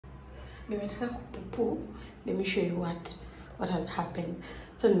nimetaka kupupu. Let me show you what has happened.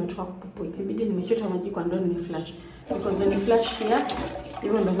 So nimetoka kupupu, ikibidi nimechota maji kwa ndoo ni flash. Because when you flash here,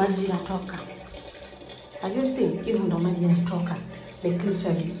 even ndo maji yanatoka. Have you seen? Even ndo maji yanatoka. Like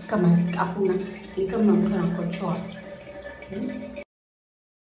literally, kama hakuna, ni kama mtu anakochoa.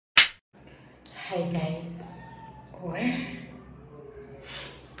 Hi guys.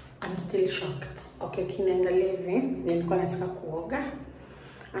 I'm still shocked. Okay, kinaangalia hivi, nilikuwa nataka kuoga.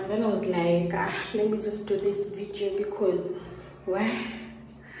 And then I was like, let me just do this video because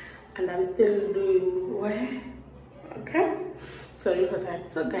and I'm still doing okay? Sorry for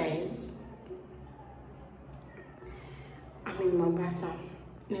that. So guys, I'm in Mombasa.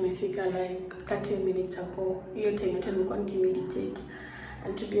 Nimefika like 30 minutes ago. Hiyo time yote nilikuwa nikimeditate.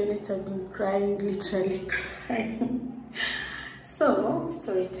 And to be honest, I've been crying, literally crying. So,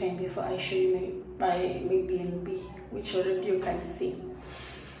 story time before I show you my B&B, which already you can see.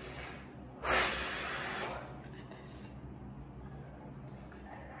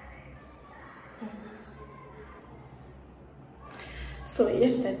 So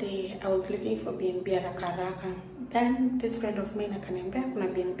yesterday I was looking for B&B haraka. Then this friend of mine akaniambia kuna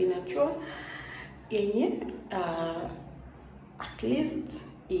B&B najua yenye at least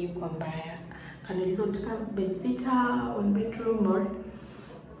iko mbaya. Kanaliza utaka bedsitter, 1 bedroom, or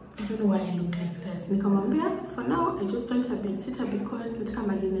I don't know why I look like this. Nikamwambia for now I just want a bedsitter because nataka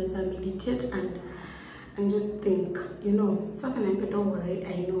mali naweza meditate and just think, you know. So kananiambia don't worry,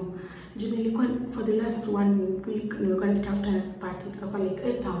 I know. Juu nilikuwa for the last 1 week nilikuwa nikitafuta na spot, nikakuwa like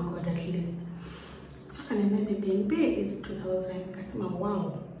thank God at least. So kananiambia the B&B is 2,000. Nikasema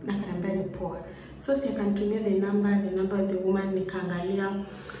wow, na kananiambia ni poa. So si akanitumia the number of the woman, nikaangalia,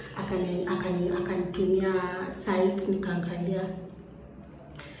 akanitumia site, nikaangalia.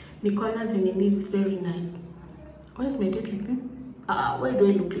 Nikaona the name is very nice. Why is my date like this? Why do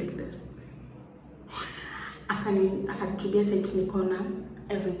I look like this? Akanitumia site, nikaona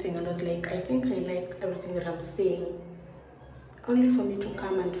everything, and I was like, I think I like everything that I'm seeing. Only for me to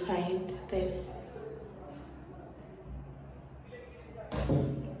come and find this.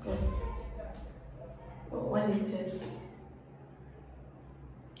 What is this?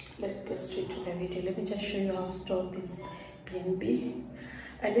 Let's get straight to the video. Let me just show you how to store this B&B.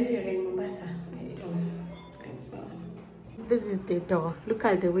 And if you're in Mombasa, I don't think so. This is the door. Look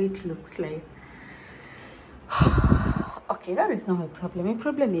at the way it looks like. Okay, that is not my problem. My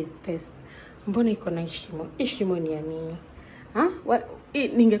problem is this. Mbona iko na ishimo? Ishimo ni ya nini?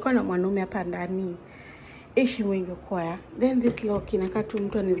 Ningekuwa na mwanaume hapa ndani, ishimo ingekuwa. Then this lock inakaa tu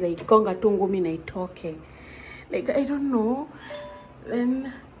mtu anaweza igonga tu ngumi na itoke. Like, I don't know.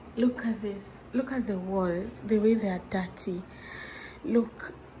 Then look at this. Look at the walls, the way they are dirty.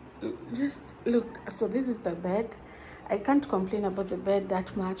 Look, just look. So this is the bed. I can't complain about the bed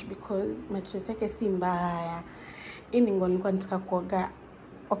that much because mattress yake si mbaya. Hii nilikuwa nataka kuoga.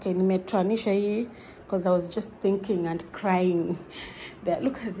 Okay, nimetranisha hii because I was just thinking and crying. There,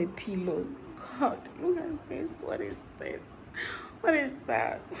 look at the pillows. God, look at this. What is this? What is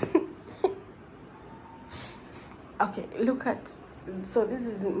that? Okay, look at. So this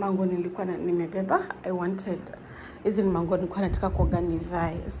is mango nilikuwa nimebeba. I wanted. Hizi ni mango nilikuwa nataka kuoga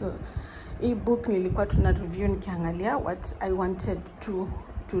nizae. So hii book nilikuwa tuna review nikiangalia what I wanted to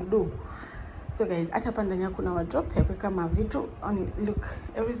do. So guys, hata hapa ndani kuna wardrobe ya kuweka mavitu. Look,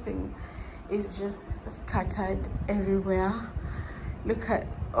 everything is just scattered everywhere. Look at,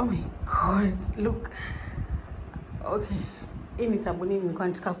 oh my God, look. Okay, hii ni sabuni nilikuwa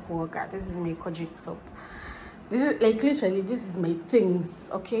nataka kuoga. This is my Kojic soap. This is like literally, this is my things,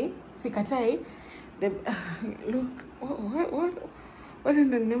 okay? Sikatai. Look, what in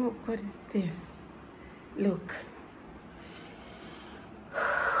the name of God is this? Look.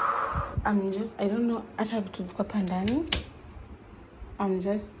 I don't know. Hata vitu ziko hapa ndani. I'm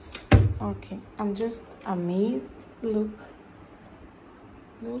just amazed. Look.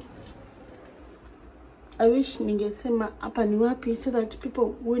 I wish ningesema hapa ni wapi so that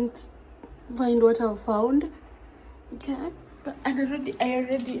people won't find what I've found. Okay, but I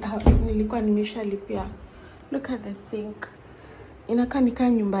already have. Nilikuwa nimeshalipia. Look at the sink. Inakaa nika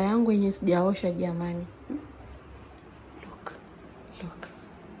nyumba yangu yenye sijaosha jamani. Look.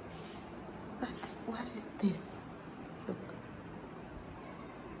 But what is this?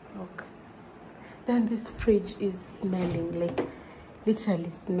 Look. Then this fridge is smelling, like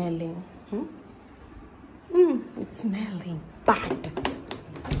literally smelling. It's smelling bad.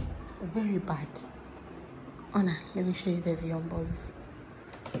 Very bad. Ona, let me show you the vyombos.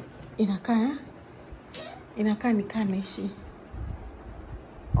 Inakaa nikaa naishi.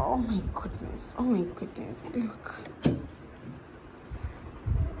 Oh my goodness. Look.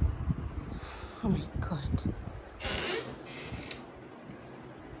 Oh my God.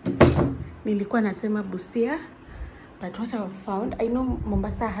 Nilikuwa nasema Busia, but what I've found, I know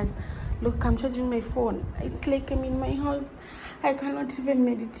Mombasa has, look, I'm charging my phone. It's like I'm in my house. I cannot even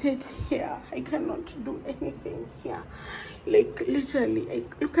meditate here. I cannot do anything here. Like literally,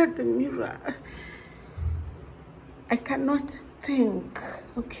 look at the mirror. I cannot think.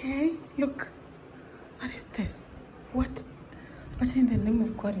 Okay, look. What is this? What in the name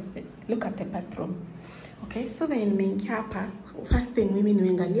of God is this? Look at the bathroom. Okay, so then nimeingia first thing mimi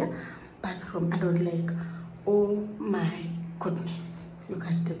nimeangalia bathroom and I was like, oh my goodness, look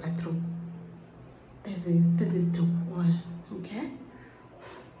at the bathroom. This is the wall. Okay,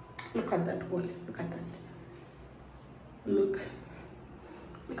 look at that wall. Look at that. Look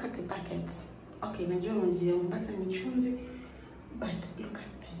at the bucket. Okay, najua maji ya Mombasa ni chumvi, but look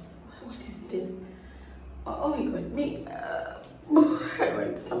at this. What is this? Oh my God, me. I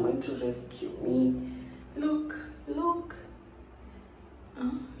want someone to rescue me. Look. Look.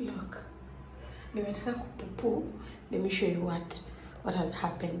 Nimetaka kupupu. Let me show you what has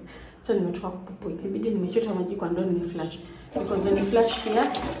happened. So nimetoka kupupu. Ilibidi nimechota maji kwa ndoo ni flash. Because when you flash here,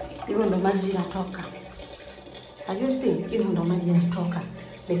 hivyo ndo maji yanatoka. Have you seen? Hivyo ndo maji yanatoka.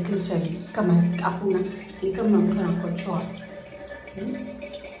 Like literally, kama hakuna, ni kama mtu anakochoa.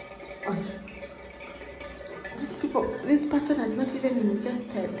 This person has not even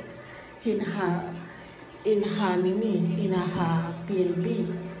invested in her BNB.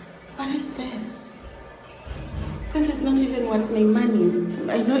 What is this? This is not even worth my money.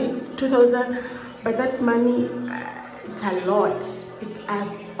 I know it's 2,000, but that money, it's a lot. It's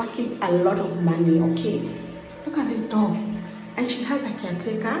fucking a lot of money, okay? Look at this dog. And she has a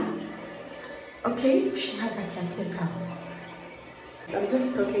caretaker. Okay? She has a caretaker. I'm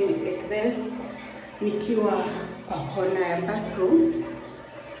just talking like this. Nikiwa kwa kona ya bathroom.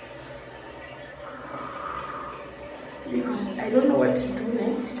 Because I don't know what to do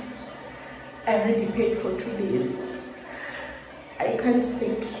next. I already paid for 2 days. I can't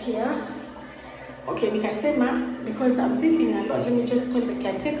think here. Okay, nikasema, because I'm thinking a lot, let me just call the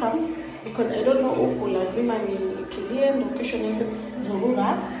caretaker. Because I don't know if lazima nitulie ndo kesho nianze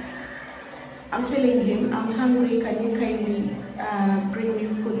kuzurura. I'm telling him I'm hungry, can you kindly bring me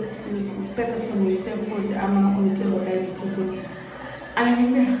food, pepper some food, I'm food. And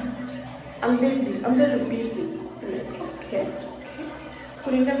I'm busy, I'm very busy. Like, okay.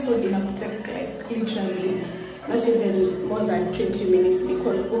 Putting that food in a protect like literally not even more than 20 minutes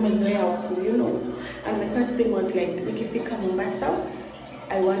because you know. And the first thing was like, nikifika Mombasa,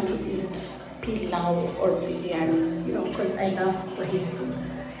 I want to eat pilau or biryani, you know, because I love Swahili food.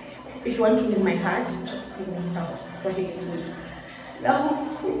 If you want to win my heart, bring me some Swahili food. Now,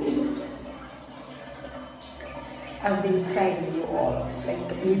 I've been crying, you all,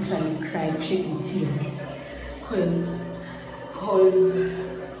 like literally crying, shedding tears.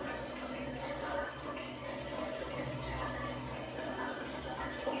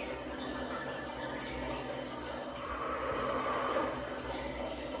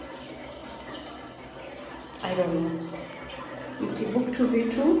 I don't know. Mkibook to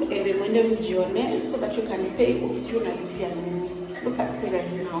vitu, ende mwende mjione so that you can pay ukijua nalipia nini. Look at me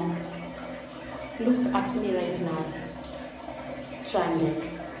right now. Look at me right now. Stranded.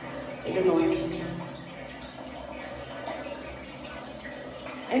 I don't know what to do.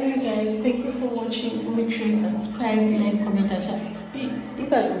 Anyway guys, thank you for watching. Make sure you subscribe, like, comment, and share.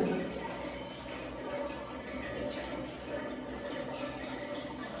 Look at this.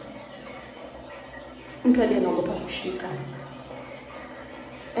 Mtu anaogopa kushika.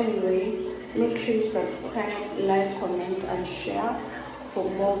 Anyway, make sure you subscribe, like, comment, and share for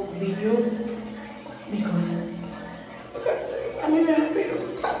more videos because I'm even afraid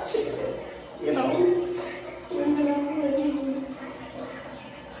of touching it, you know.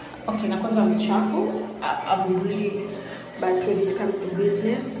 Okay, na kwanza mchafu, I'm really, but when it comes to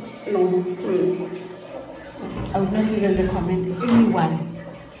business, no. I would not even recommend anyone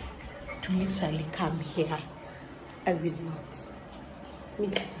to literally come here. I will not.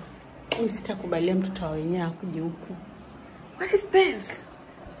 Mimi sitakubalia mtoto wa wenyewe akuje huku. What is this?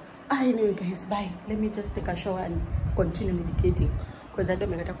 Anyway guys, bye. Let me just take a shower and continue meditating because I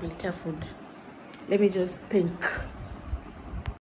don't have to kuletea food. Let me just think.